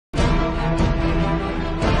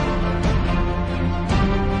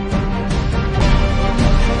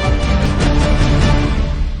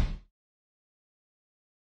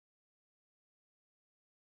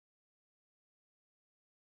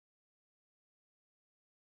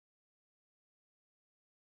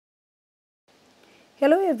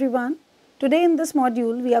Hello everyone. Today in this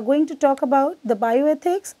module we are going to talk about the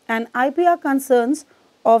bioethics and IPR concerns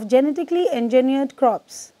of genetically engineered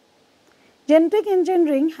crops. Genetic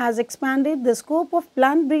engineering has expanded the scope of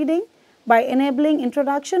plant breeding by enabling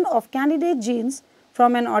introduction of candidate genes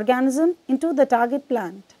from an organism into the target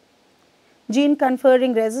plant. Gene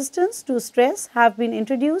conferring resistance to stress have been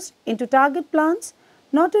introduced into target plants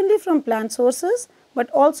not only from plant sources but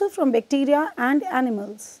also from bacteria and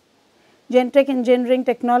animals. Genetic engineering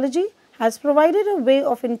technology has provided a way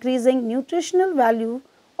of increasing nutritional value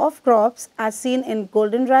of crops as seen in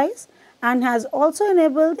golden rice and has also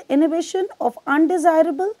enabled inhibition of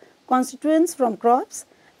undesirable constituents from crops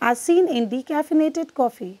as seen in decaffeinated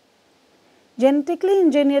coffee. Genetically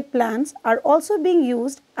engineered plants are also being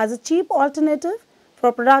used as a cheap alternative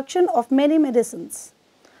for production of many medicines.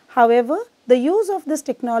 However, the use of this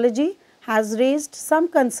technology has raised some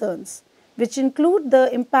concerns, which include the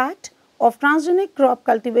impact of transgenic crop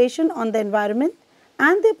cultivation on the environment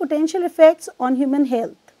and their potential effects on human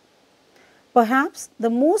health. Perhaps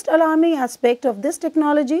the most alarming aspect of this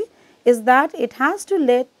technology is that it has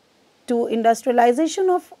led to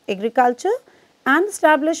industrialization of agriculture and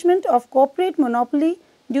establishment of corporate monopoly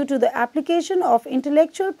due to the application of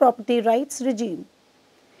intellectual property rights regime.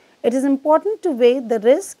 It is important to weigh the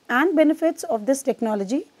risks and benefits of this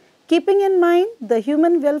technology, keeping in mind the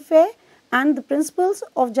human welfare and the principles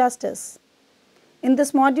of justice. In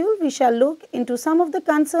this module, we shall look into some of the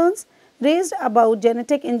concerns raised about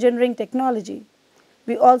genetic engineering technology.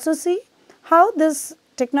 We also see how this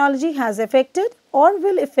technology has affected or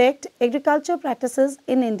will affect agriculture practices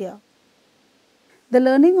in India. The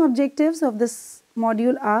learning objectives of this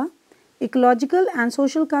module are ecological and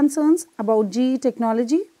social concerns about GE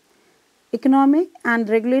technology, economic and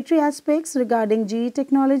regulatory aspects regarding GE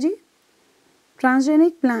technology,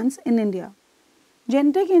 transgenic plants in India.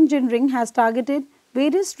 Genetic engineering has targeted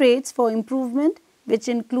various traits for improvement, which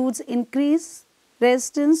includes increased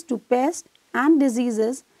resistance to pests and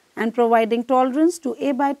diseases and providing tolerance to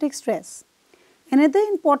abiotic stress. Another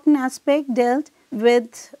important aspect dealt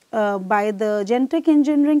with by the genetic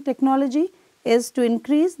engineering technology is to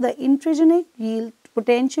increase the introgenic yield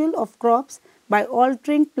potential of crops by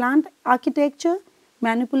altering plant architecture,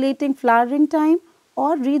 manipulating flowering time,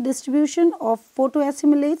 or redistribution of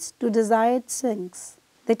photoassimilates to desired sinks.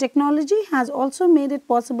 The technology has also made it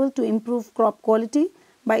possible to improve crop quality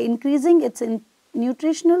by increasing its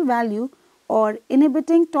nutritional value or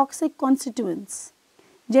inhibiting toxic constituents.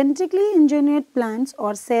 Genetically engineered plants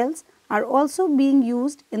or cells are also being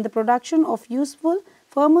used in the production of useful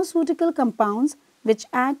pharmaceutical compounds which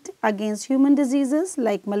act against human diseases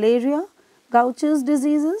like malaria, Gaucher's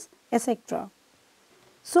diseases, etc.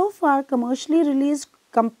 So far, commercially released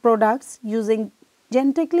products using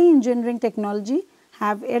genetically engineering technology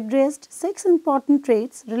have addressed 6 important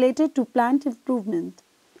traits related to plant improvement.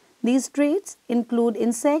 These traits include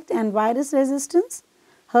insect and virus resistance,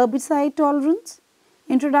 herbicide tolerance,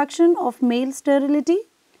 introduction of male sterility,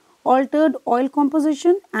 altered oil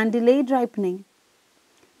composition and delayed ripening.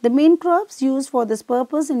 The main crops used for this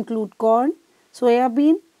purpose include corn,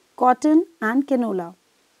 soybean, cotton and canola.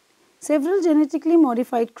 Several genetically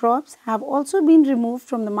modified crops have also been removed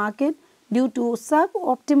from the market due to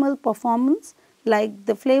suboptimal performance like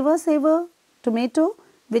the flavor saver tomato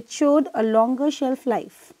which showed a longer shelf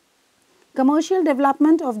life. Commercial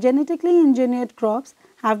development of genetically engineered crops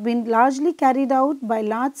have been largely carried out by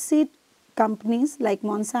large seed companies like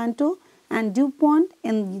Monsanto and DuPont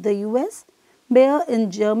in the US, Bayer in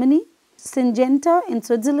Germany, Syngenta in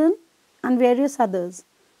Switzerland and various others.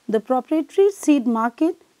 The proprietary seed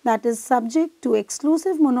market that is subject to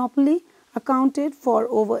exclusive monopoly accounted for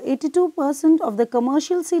over 82% of the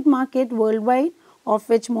commercial seed market worldwide, of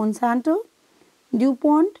which Monsanto,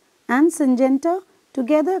 DuPont and Syngenta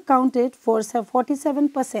together accounted for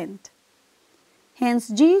 47%. Hence,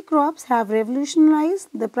 GE crops have revolutionized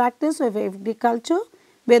the practice of agriculture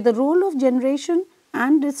where the role of generation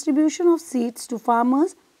and distribution of seeds to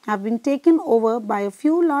farmers have been taken over by a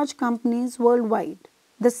few large companies worldwide.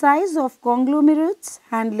 The size of conglomerates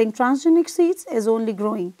handling transgenic seeds is only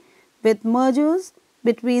growing, with mergers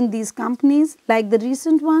between these companies like the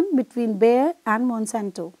recent one between Bayer and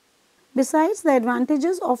Monsanto. Besides the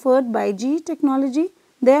advantages offered by GE technology,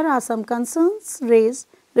 there are some concerns raised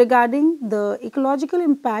regarding the ecological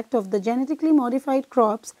impact of the genetically modified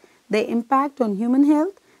crops, their impact on human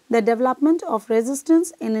health, the development of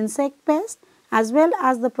resistance in insect pests, as well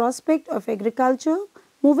as the prospect of agriculture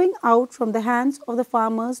moving out from the hands of the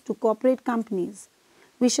farmers to corporate companies.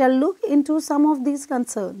 We shall look into some of these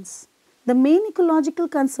concerns. The main ecological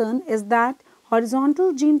concern is that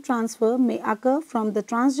horizontal gene transfer may occur from the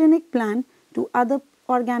transgenic plant to other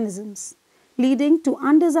organisms, leading to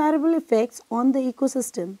undesirable effects on the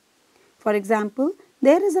ecosystem. For example,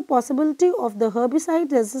 there is a possibility of the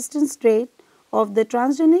herbicide resistance trait of the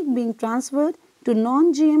transgenic being transferred to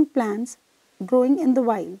non-GM plants growing in the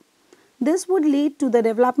wild. This would lead to the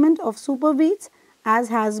development of superweeds, as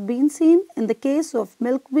has been seen in the case of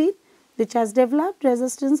milkweed, which has developed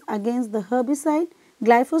resistance against the herbicide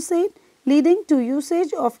glyphosate, leading to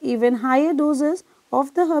usage of even higher doses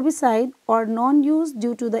of the herbicide or non-use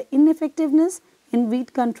due to the ineffectiveness in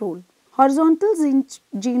weed control. Horizontal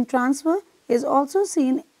gene transfer is also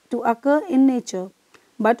seen to occur in nature,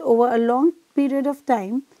 but over a long period of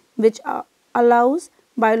time, which allows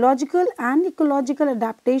biological and ecological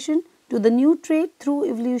adaptation to the new trait through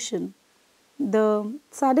evolution. The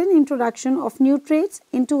sudden introduction of new traits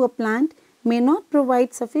into a plant may not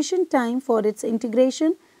provide sufficient time for its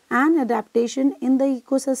integration and adaptation in the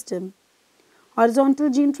ecosystem. Horizontal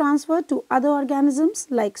gene transfer to other organisms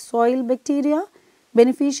like soil bacteria,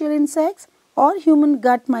 beneficial insects, or human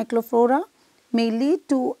gut microflora may lead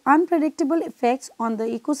to unpredictable effects on the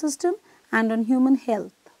ecosystem and on human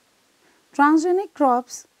health. Transgenic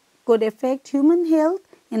crops could affect human health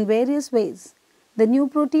in various ways. The new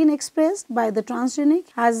protein expressed by the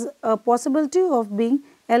transgenic has a possibility of being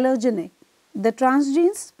allergenic. The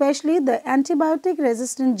transgenes, especially the antibiotic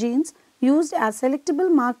resistant genes used as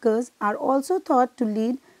selectable markers, are also thought to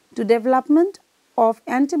lead to development of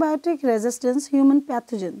antibiotic resistance human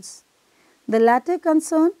pathogens. The latter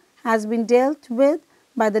concern has been dealt with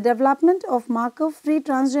by the development of marker-free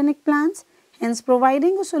transgenic plants, hence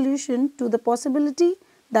providing a solution to the possibility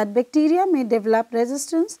that bacteria may develop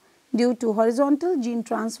resistance due to horizontal gene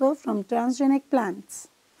transfer from transgenic plants.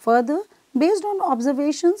 Further, based on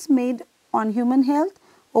observations made on human health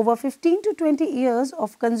over 15 to 20 years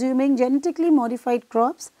of consuming genetically modified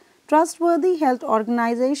crops, trustworthy health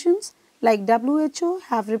organizations like WHO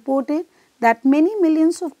have reported that many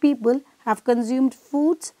millions of people have consumed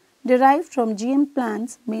foods derived from GM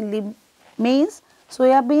plants, mainly maize,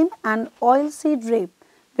 soybean and oilseed rape,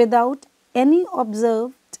 without any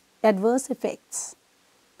observed adverse effects.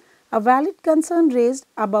 A valid concern raised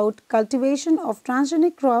about cultivation of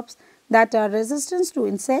transgenic crops that are resistant to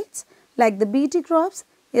insects like the Bt crops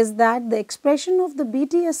is that the expression of the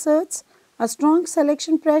Bt asserts a strong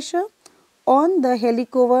selection pressure on the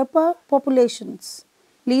Helicoverpa populations,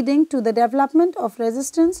 leading to the development of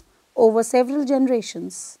resistance over several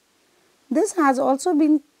generations. This has also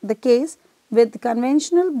been the case with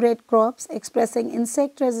conventional bred crops expressing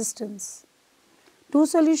insect resistance. Two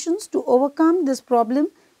solutions to overcome this problem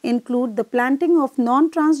include the planting of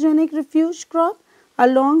non-transgenic refuge crop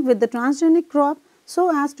along with the transgenic crop so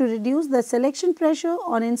as to reduce the selection pressure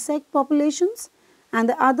on insect populations, and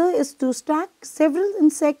the other is to stack several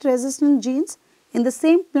insect resistant genes in the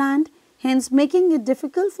same plant, hence making it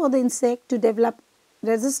difficult for the insect to develop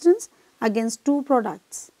resistance against two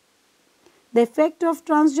products. The effect of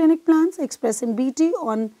transgenic plants expressing Bt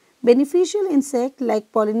on beneficial insects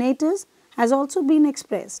like pollinators has also been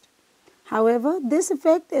expressed. However, this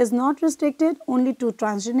effect is not restricted only to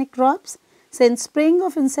transgenic crops, since spraying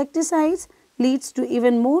of insecticides leads to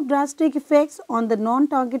even more drastic effects on the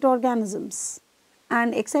non-target organisms.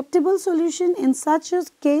 An acceptable solution in such a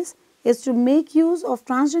case is to make use of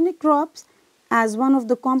transgenic crops as one of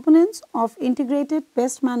the components of integrated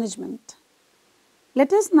pest management.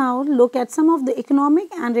 Let us now look at some of the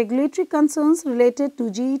economic and regulatory concerns related to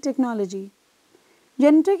GE technology.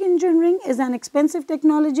 Genetic engineering is an expensive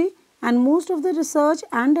technology, and most of the research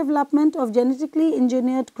and development of genetically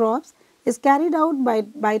engineered crops is carried out by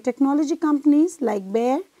biotechnology companies like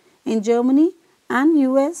Bayer in Germany and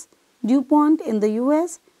US, DuPont in the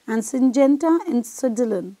US and Syngenta in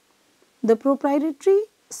Switzerland. The proprietary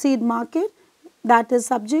seed market that is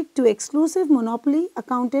subject to exclusive monopoly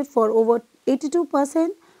accounted for over 82%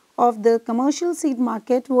 of the commercial seed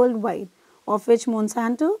market worldwide, of which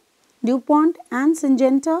Monsanto, DuPont and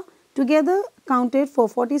Syngenta together accounted for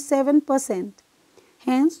 47%.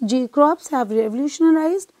 Hence, G crops have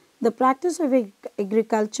revolutionized the practice of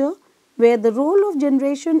agriculture, where the role of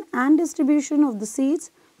generation and distribution of the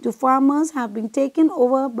seeds to farmers have been taken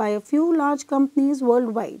over by a few large companies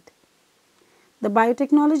worldwide. The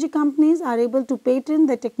biotechnology companies are able to patent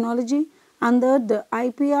the technology under the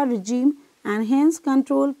IPR regime and hence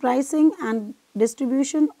control pricing and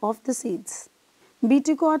distribution of the seeds.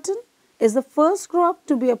 Bt cotton is the first crop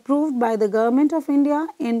to be approved by the Government of India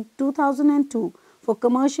in 2002 for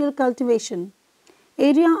commercial cultivation.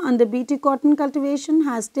 Area under Bt cotton cultivation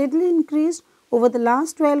has steadily increased over the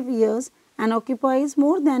last 12 years and occupies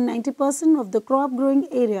more than 90% of the crop growing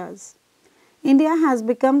areas. India has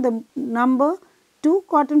become the number 2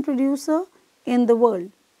 cotton producer in the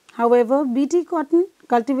world. However, Bt cotton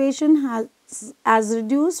cultivation has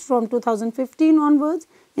reduced from 2015 onwards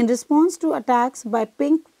in response to attacks by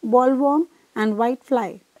pink bollworm and white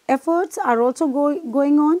fly. Efforts are also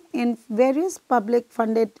going on in various public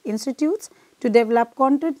funded institutes to develop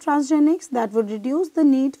content transgenics that would reduce the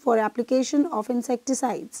need for application of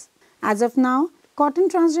insecticides. As of now, cotton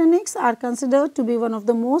transgenics are considered to be one of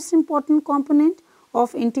the most important components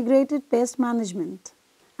of integrated pest management.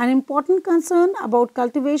 An important concern about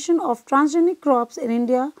cultivation of transgenic crops in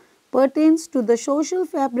India pertains to the social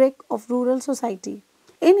fabric of rural society.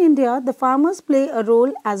 In India, the farmers play a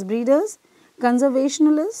role as breeders,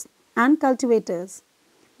 conservationists and cultivators.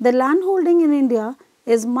 The landholding in India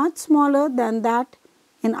is much smaller than that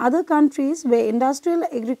in other countries where industrial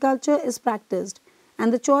agriculture is practiced,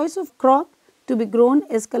 and the choice of crop to be grown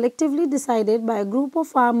is collectively decided by a group of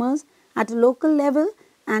farmers at a local level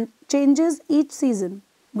and changes each season.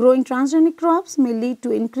 Growing transgenic crops may lead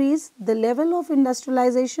to increase the level of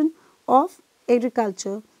industrialization of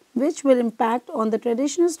agriculture, which will impact on the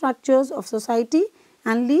traditional structures of society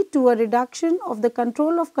and lead to a reduction of the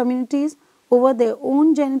control of communities over their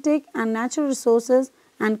own genetic and natural resources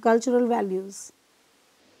and cultural values.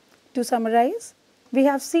 To summarize, we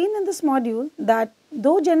have seen in this module that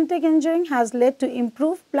though genetic engineering has led to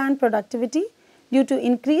improved plant productivity due to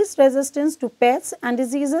increased resistance to pests and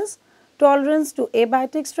diseases, tolerance to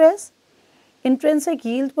abiotic stress, intrinsic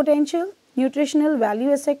yield potential, nutritional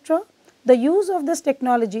value, etc., the use of this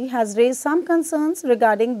technology has raised some concerns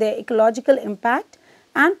regarding their ecological impact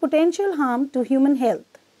and potential harm to human health.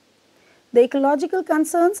 The ecological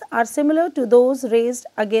concerns are similar to those raised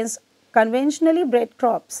against conventionally bred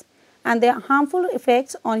crops, and their harmful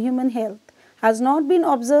effects on human health has not been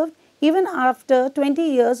observed even after 20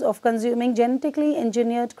 years of consuming genetically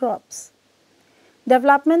engineered crops.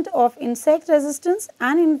 Development of insect resistance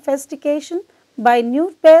and infestation by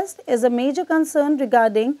new pests is a major concern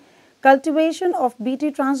regarding cultivation of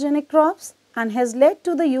Bt transgenic crops and has led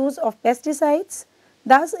to the use of pesticides,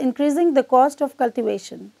 thus increasing the cost of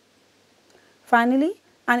cultivation. Finally,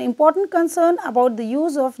 an important concern about the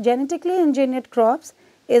use of genetically engineered crops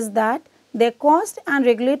is that their cost and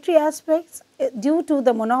regulatory aspects due to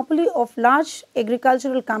the monopoly of large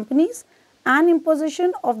agricultural companies and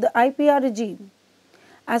imposition of the IPR regime.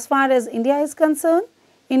 As far as India is concerned,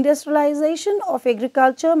 industrialization of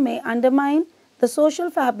agriculture may undermine the social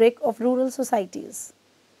fabric of rural societies.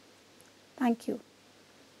 Thank you.